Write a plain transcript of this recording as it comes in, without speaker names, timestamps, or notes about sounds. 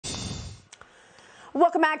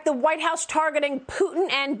Welcome back. The White House targeting Putin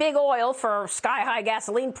and Big Oil for sky-high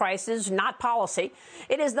gasoline prices, not policy.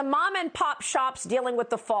 It is the mom-and-pop shops dealing with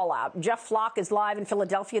the fallout. Jeff Flock is live in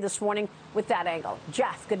Philadelphia this morning with that angle.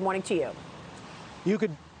 Jeff, good morning to you.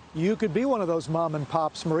 You could be one of those mom and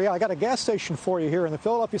pops, Maria. I got a gas station for you here in the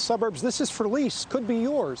Philadelphia suburbs. This is for lease, could be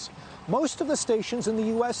yours. Most of the stations in the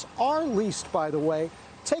U.S. are leased, by the way.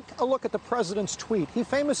 Take a look at the president's tweet. He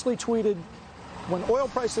famously tweeted, when oil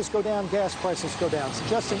prices go down, gas prices go down,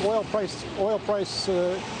 suggesting oil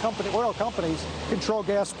companies control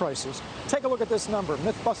gas prices. Take a look at this number,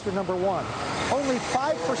 Mythbuster number one. Only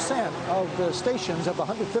 5% of the stations, of the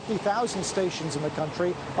 150,000 stations in the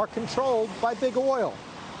country, are controlled by Big Oil.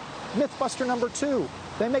 Mythbuster number two,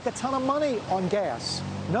 they make a ton of money on gas.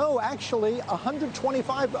 No, actually,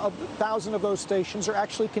 125,000 of those stations are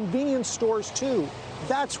actually convenience stores, too.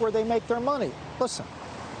 That's where they make their money. Listen.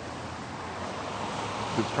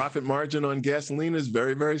 The profit margin on gasoline is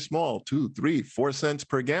very, very small, 2, 3, 4 cents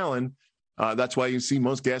per gallon. That's why you see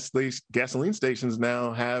most gasoline stations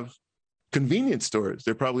now have convenience stores.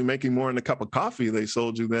 They're probably making more on a cup of coffee they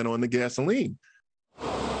sold you than on the gasoline.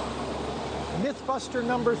 Mythbuster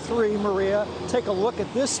number three, Maria. Take a look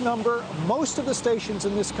at this number. Most of the stations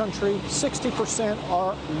in this country, 60%,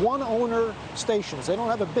 are one-owner stations. They don't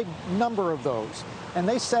have a big number of those. And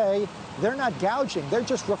they say they're not gouging. They're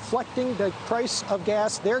just reflecting the price of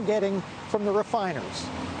gas they're getting from the refiners.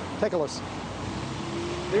 Take a listen.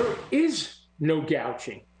 There is no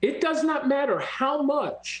gouging. It does not matter how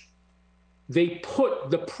much they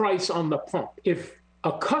put the price on the pump. If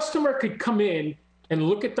a customer could come in and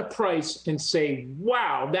look at the price and say,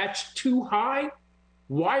 wow, that's too high.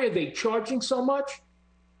 Why are they charging so much?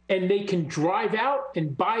 And they can drive out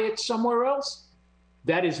and buy it somewhere else.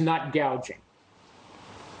 That is not gouging.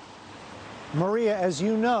 Maria, as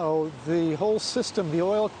you know, the whole system, the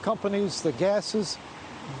oil companies, the gases,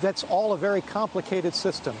 that's all a very complicated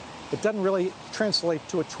system. It doesn't really translate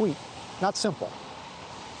to a tweet. Not simple.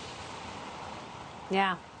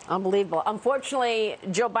 Yeah. Unbelievable. Unfortunately,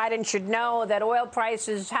 Joe Biden should know that oil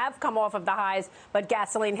prices have come off of the highs, but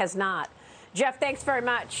gasoline has not. Jeff, thanks very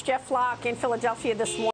much. Jeff Flock in Philadelphia this morning.